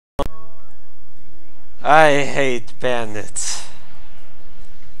I hate bandits.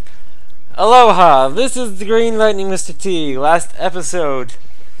 Aloha, this is the Green Lightning Mr. T. Last episode.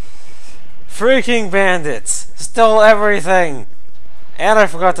 Freaking bandits. Stole everything. And I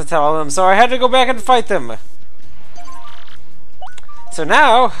forgot to tell them, so I had to go back and fight them. So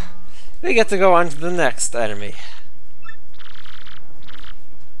now, we get to go on to the next enemy.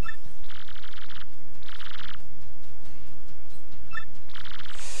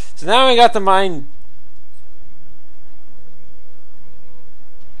 So now we got the mind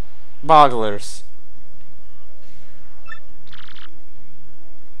bogglers.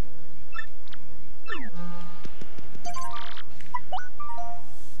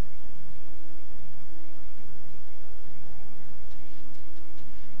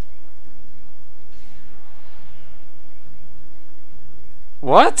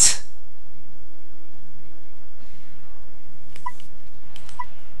 What?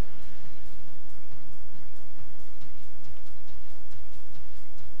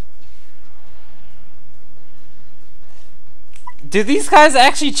 Do these guys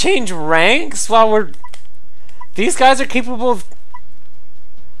actually change ranks while we're... These guys are capable of...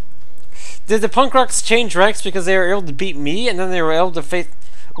 Did the punk rocks change ranks because they were able to beat me and then they were able to face...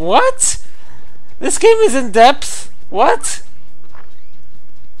 What? This game is in depth? What?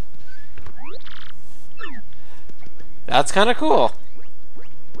 That's kind of cool.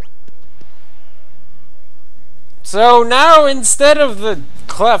 So now instead of the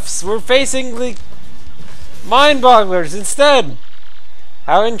clefts, we're facing the mind-bogglers instead.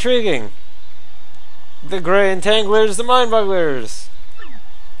 How intriguing. The gray entanglers, the mind-bogglers.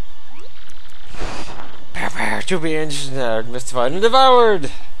 Prepare to be mystified and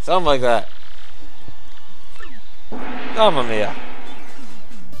devoured. Something like that. Mamma mia.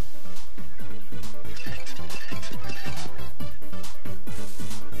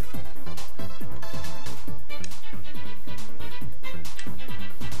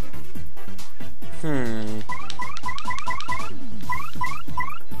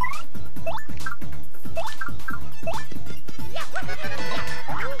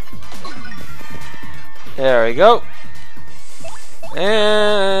 There we go.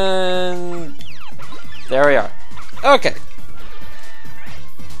 And there we are. Okay.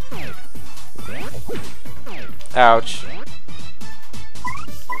 Ouch.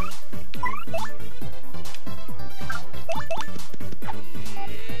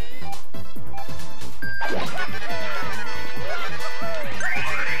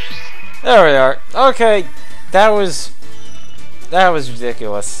 There we are. Okay. That was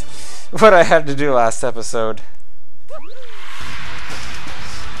ridiculous. What I had to do last episode.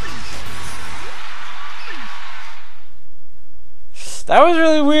 That was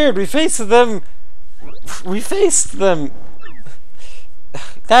really weird. We faced them.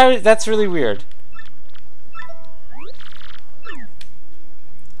 That's really weird.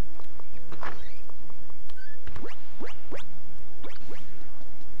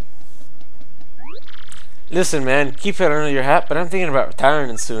 Listen, man, keep it under your hat, but I'm thinking about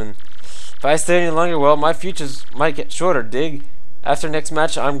retiring soon. If I stay any longer, well, my futures might get shorter, dig? After next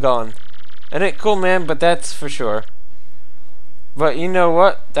match, I'm gone. It ain't cool, man, but that's for sure. But you know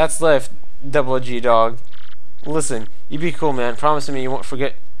what? That's life, double G dog. Listen, you be cool, man. Promise me you won't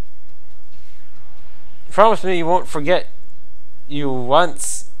forget. Promise me you won't forget you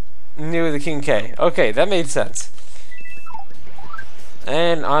once knew the King K. Okay, that made sense.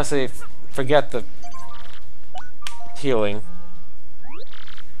 And honestly, forget the healing.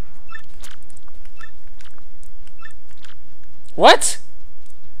 What?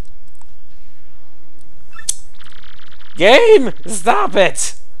 Game! Stop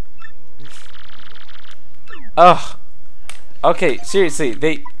it! Ugh. Okay, seriously,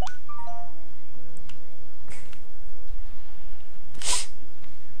 they...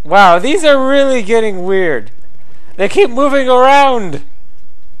 Wow, these are really getting weird. They keep moving around!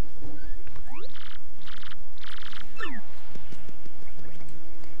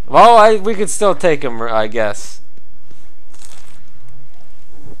 Well, we could still take them, I guess.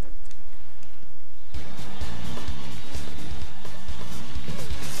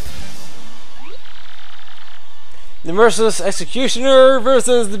 The Merciless Executioner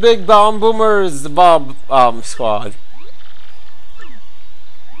versus the Big Bomb Boomers, the Bob Squad.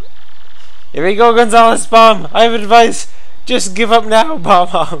 Here we go, Gonzalez Bomb. I have advice. Just give up now,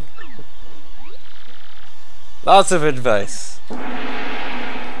 Bomb. Lots of advice.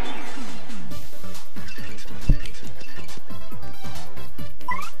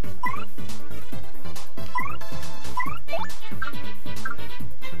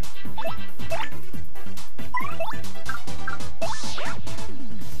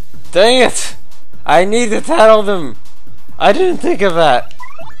 Dang it! I need to tattle them. I didn't think of that.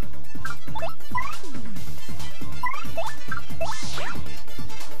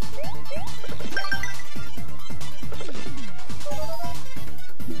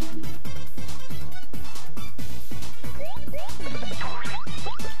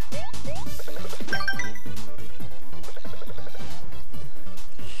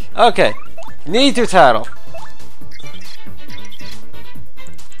 Okay, need to tattle.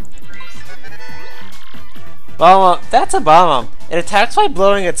 Bomb. That's a bomb. It attacks by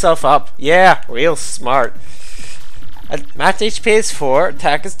blowing itself up. Yeah, real smart. Match HP is 4,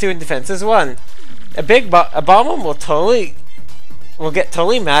 attack is 2, and defense is 1. A bomb will get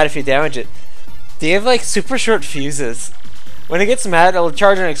totally mad if you damage it. They have like super short fuses. When it gets mad, it'll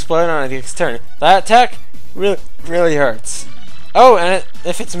charge and explode on the next turn. That attack really hurts. Oh, and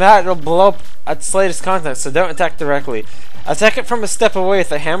if it's mad, it'll blow up at its latest contact, so don't attack directly. Attack it from a step away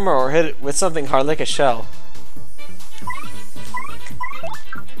with a hammer or hit it with something hard like a shell.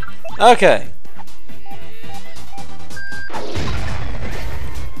 Okay.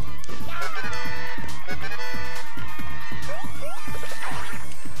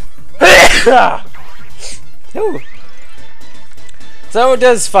 Ooh. So it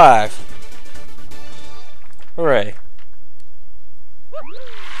does 5. Hooray.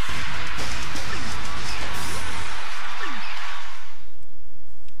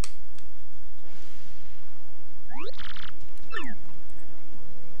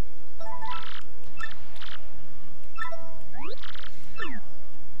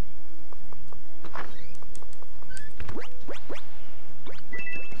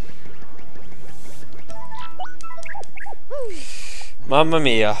 Mamma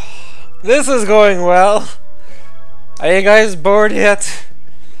mia. This is going well. Are you guys bored yet?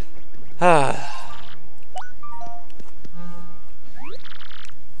 I'm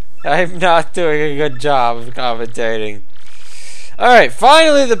not doing a good job of commentating. Alright,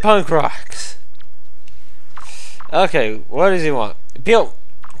 finally the punk rocks. Okay, what does he want? Appeal.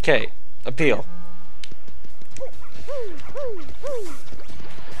 Okay, appeal.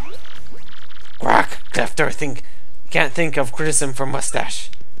 Quack, Cleftor, can't think of criticism from Mustache.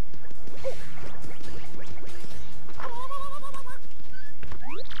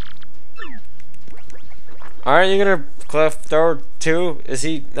 Aren't you gonna Cleftor too? Is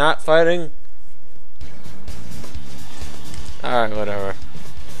he not fighting? Alright, whatever.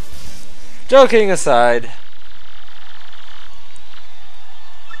 Joking aside.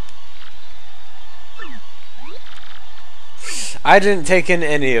 I didn't take in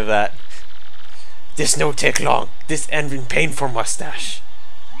any of that. This no take long. This end in pain for Mustache.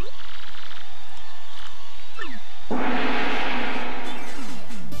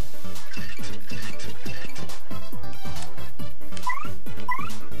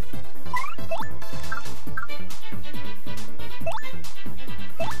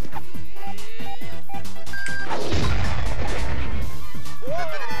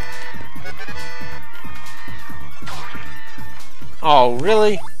 Oh,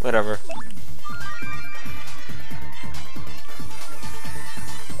 really? Whatever.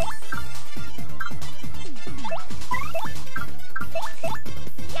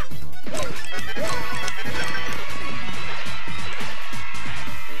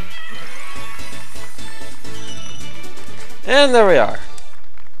 And there we are.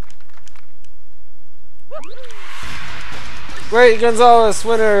 Great Gonzalez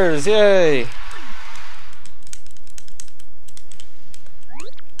winners! Yay!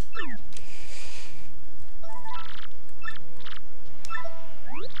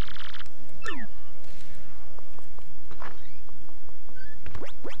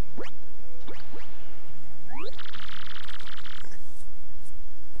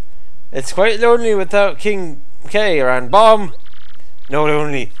 It's quite lonely without King K around. Bomb! No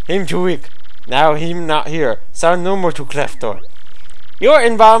lonely. Him too weak. Now him not here. Sound no more to Cleftor. You're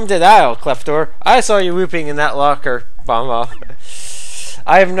in Bomb denial, Cleftor. I saw you whooping in that locker. Bomb off.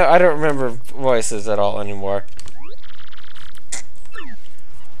 I don't remember voices at all anymore.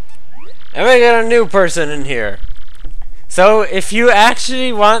 And we got a new person in here. So if you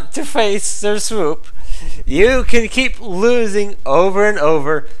actually want to face Sir Swoop, you can keep losing over and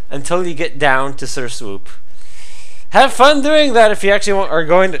over until you get down to Sir Swoop. Have fun doing that if you actually are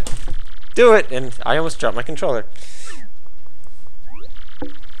going to do it. And I almost dropped my controller.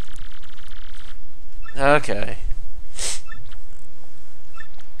 Okay.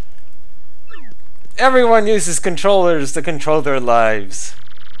 Everyone uses controllers to control their lives.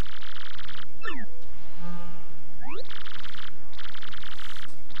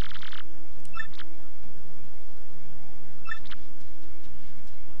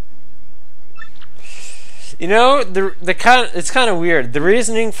 You know, it's kind of weird. The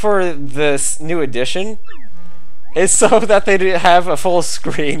reasoning for this new edition is so that they have a full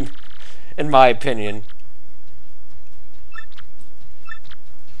screen, in my opinion.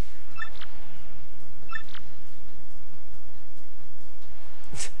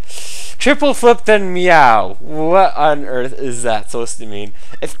 Triple flip then meow. What on earth is that supposed to mean?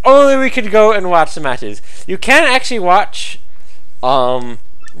 If only we could go and watch the matches. You can actually watch,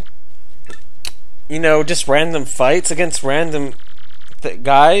 you know, just random fights against random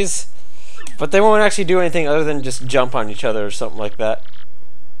guys, but they won't actually do anything other than just jump on each other or something like that.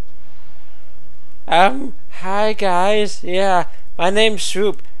 Hi guys. Yeah, my name's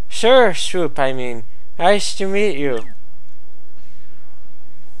Swoop. Sure, Swoop, I mean. Nice to meet you.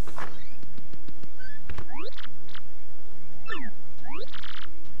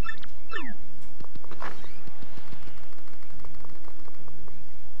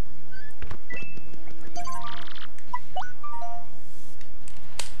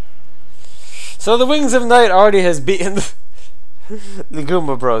 So the Wings of Night already has beaten the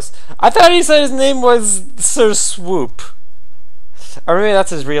Goomba Bros. I thought he said his name was Sir Swoop. Or maybe that's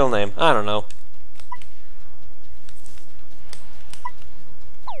his real name. I don't know.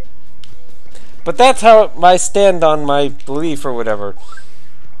 But that's how I stand on my belief or whatever.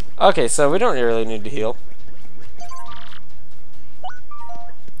 Okay, so we don't really need to heal.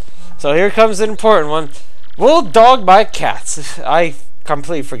 So here comes an important one. Will dog bite cats? I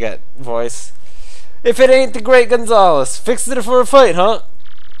completely forget voice. If it ain't the great Gonzalez, fixed it for a fight, huh?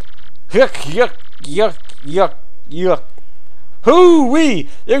 Yuck, yuck, yuck, yuck, yuck. Hoo-wee!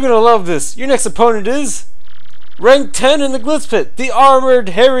 You're gonna love this. Your next opponent is... Rank 10 in the Glitz Pit, the Armored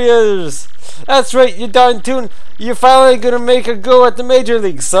Harriers! That's right, you darn tune. You're finally gonna make a go at the Major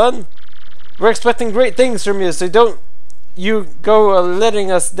League, son. We're expecting great things from you, so don't you go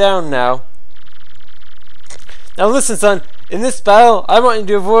letting us down now. Now listen, son. In this battle, I want you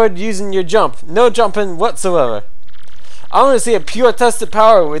to avoid using your jump. No jumping whatsoever. I want to see a pure test of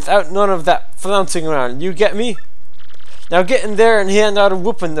power without none of that flouncing around. You get me? Now get in there and hand out a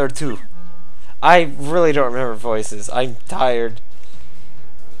whooping or two. I really don't remember voices. I'm tired.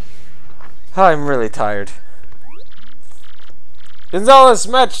 I'm really tired. Gonzalez,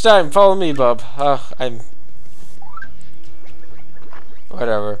 match time. Follow me, bub. I'm...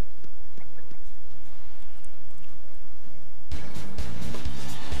 Whatever.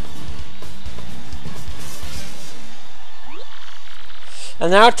 And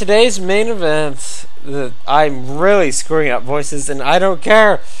now today's main event. I'm really screwing up voices, and I don't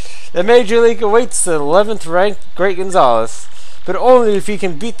care. The Major League awaits the 11th ranked Great Gonzalez, but only if he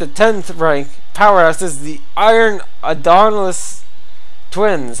can beat the 10th ranked powerhouses, the Iron Adonis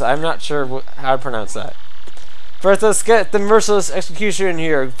Twins. I'm not sure how to pronounce that. First, let's get the merciless execution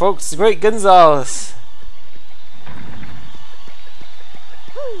here, folks. Great Gonzalez.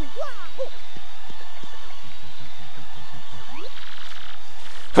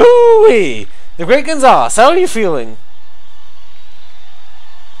 Hoo-wee! The Great Gonzalez, how are you feeling?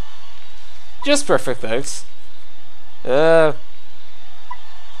 Just perfect, thanks. Oh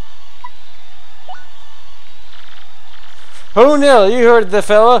no, you heard the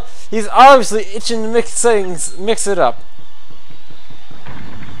fella. He's obviously itching to mix it up.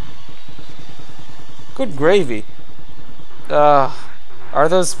 Good gravy. Are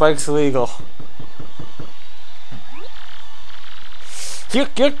those spikes illegal?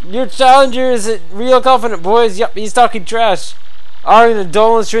 Your challenger is real confident, boys. Yep, he's talking trash. Iron and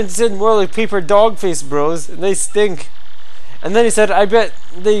Dolan's turned more like paper dog face bros, and they stink. And then he said, I bet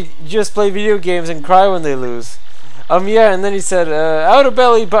they just play video games and cry when they lose. Yeah, and then he said, outer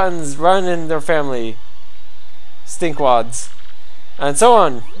belly buttons run in their family. Stinkwads. And so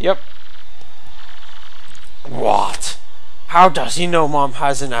on. Yep. What? How does he know Mom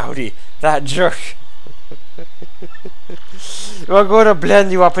has an Audi? That jerk. We're gonna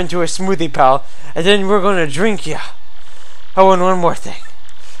blend you up into a smoothie, pal, and then we're gonna drink ya. Oh, and one more thing.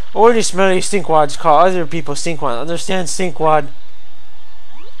 All these smelly stinkwads call other people stinkwad. Understand, stinkwad?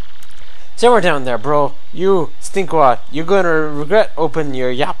 Somewhere down there, bro. You, stinkwad. You're gonna regret opening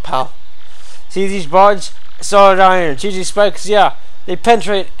your yap, pal. See these buds? Solid iron. Cheesy spikes, yeah. They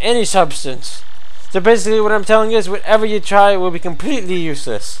penetrate any substance. So basically what I'm telling you is whatever you try will be completely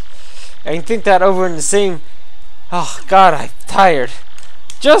useless. And think that over in the same... Oh, God, I'm tired.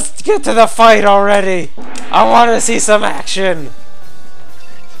 Just get to the fight already. I want to see some action.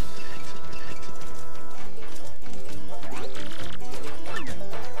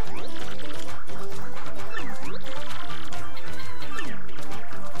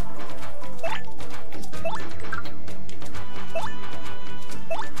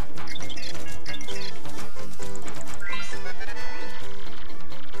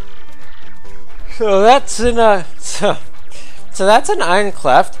 So that's an so that's an Iron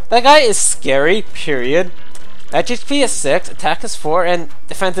Cleft. That guy is scary. Period. HP is 6, attack is 4, and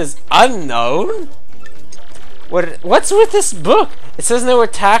defense is unknown. What's with this book? It says no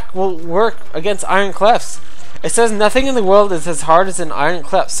attack will work against Iron Clefts. It says nothing in the world is as hard as an Iron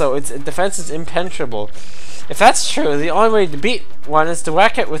Cleft, so its defense is impenetrable. If that's true, the only way to beat one is to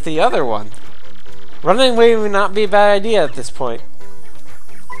whack it with the other one. Running away would not be a bad idea at this point.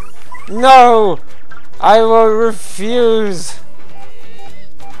 No! I will refuse!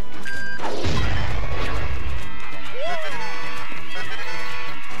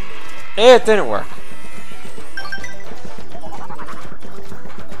 It didn't work.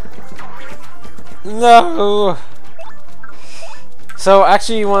 No! So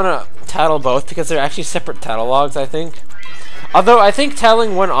actually you want to tattle both because they're actually separate tattle logs, I think. Although I think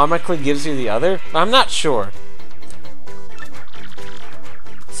tattling one automatically gives you the other, but I'm not sure.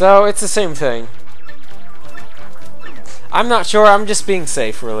 So it's the same thing. I'm not sure, I'm just being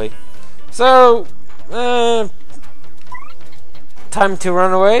safe really. So, time to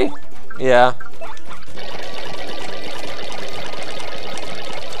run away? Yeah.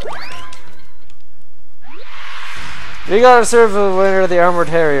 We gotta serve the winner of the Armored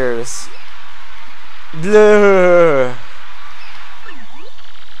Harriers. Blah.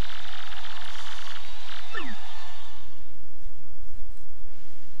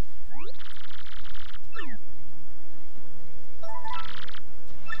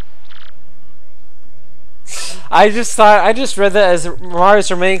 I just read that as Mars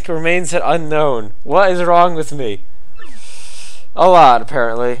remains an unknown. What is wrong with me? A lot,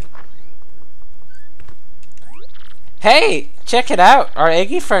 apparently. Hey, check it out. Our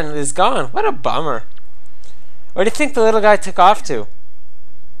Eggy friend is gone. What a bummer. Where do you think the little guy took off to?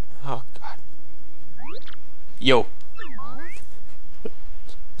 Oh, God. Yo.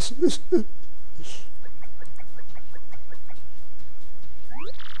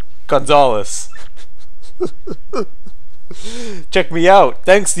 Gonzalez. Check me out.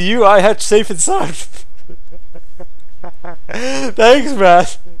 Thanks to you, I hatched safe and sound. Thanks, man.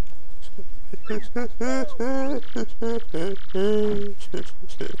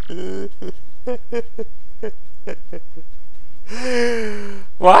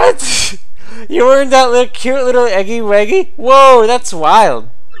 What? You weren't that little cute little eggy waggy? Whoa, that's wild.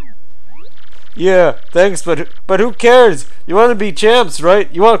 Yeah, thanks, but who cares? You want to be champs,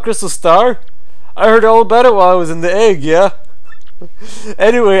 right? You want a crystal star? I heard all about it while I was in the egg, yeah?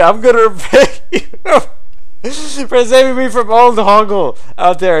 Anyway, I'm gonna repay you for saving me from old Hoggle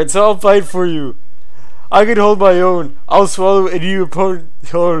out there, and so I'll fight for you. I can hold my own. I'll swallow any opponent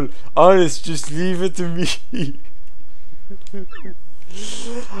whole. Honest, just leave it to me.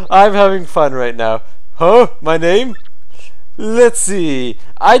 I'm having fun right now. Huh? My name? Let's see.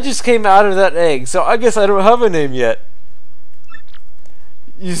 I just came out of that egg, so I guess I don't have a name yet.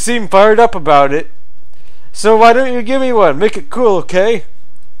 You seem fired up about it. So why don't you give me one? Make it cool, okay?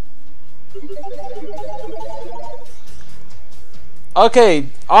 Okay,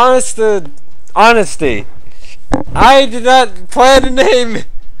 honesty. I did not plan a name.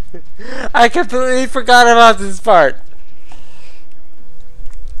 I completely forgot about this part.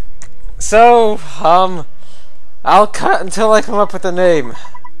 So, I'll cut until I come up with a name.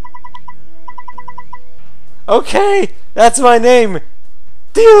 Okay, that's my name.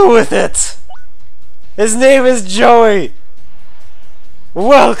 Deal with it. His name is Joey.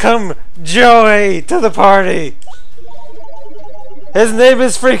 Welcome, Joey, to the party. His name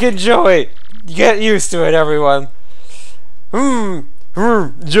is freaking Joey. Get used to it, everyone.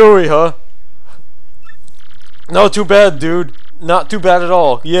 Joey, huh? Not too bad, dude. Not too bad at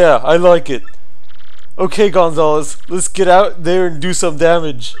all. Yeah, I like it. Okay, Gonzalez, let's get out there and do some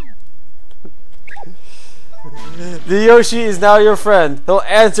damage. The Yoshi is now your friend. He'll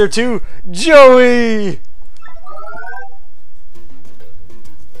answer to Joey!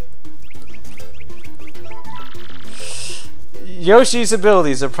 Yoshi's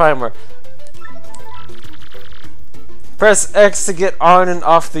abilities are primer. Press X to get on and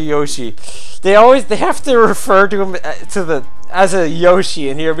off the Yoshi. They have to refer to him as a Yoshi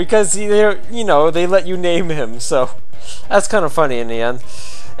in here because they let you name him, so that's kind of funny in the end.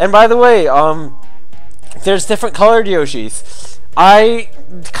 And by the way, there's different colored Yoshis. I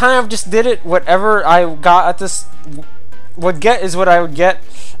kind of just did it. Whatever I got at this would get is what I would get.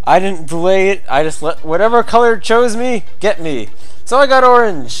 I didn't delay it. I just let whatever color chose me get me. So I got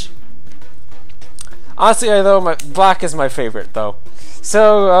orange. Honestly, though, my black is my favorite though.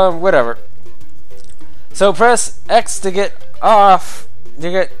 So whatever. So press X to get off.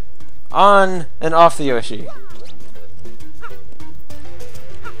 To get on and off the Yoshi.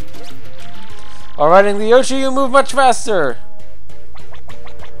 While riding the Yoshi, you move much faster.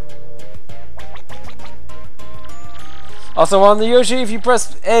 Also on the Yoshi, if you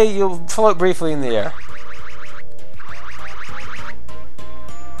press A, you'll float briefly in the air.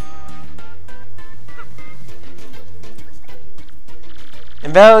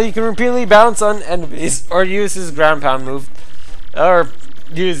 In battle, you can repeatedly bounce on enemies, or use his ground pound move, or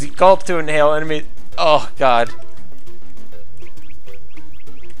use gulp to inhale enemies. Oh god.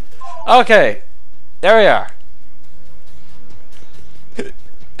 Okay, there we are.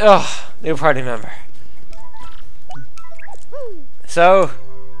 Oh, new party member. So,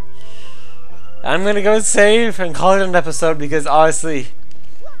 I'm gonna go save and call it an episode because honestly,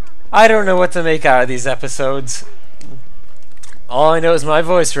 I don't know what to make out of these episodes. All I know is my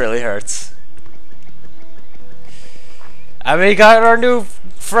voice really hurts. And we got our new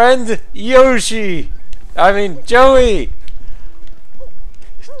friend, Yoshi! I mean, Joey!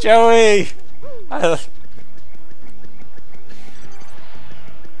 Joey!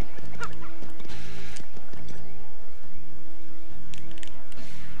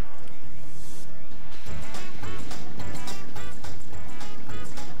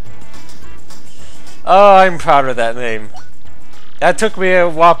 Oh, I'm proud of that name. That took me a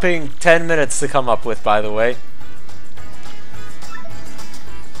whopping 10 minutes to come up with, by the way.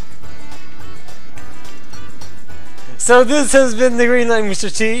 So this has been the Green Light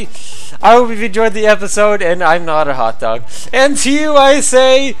Mr. T. I hope you've enjoyed the episode, and I'm not a hot dog. And to you I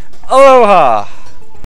say, aloha!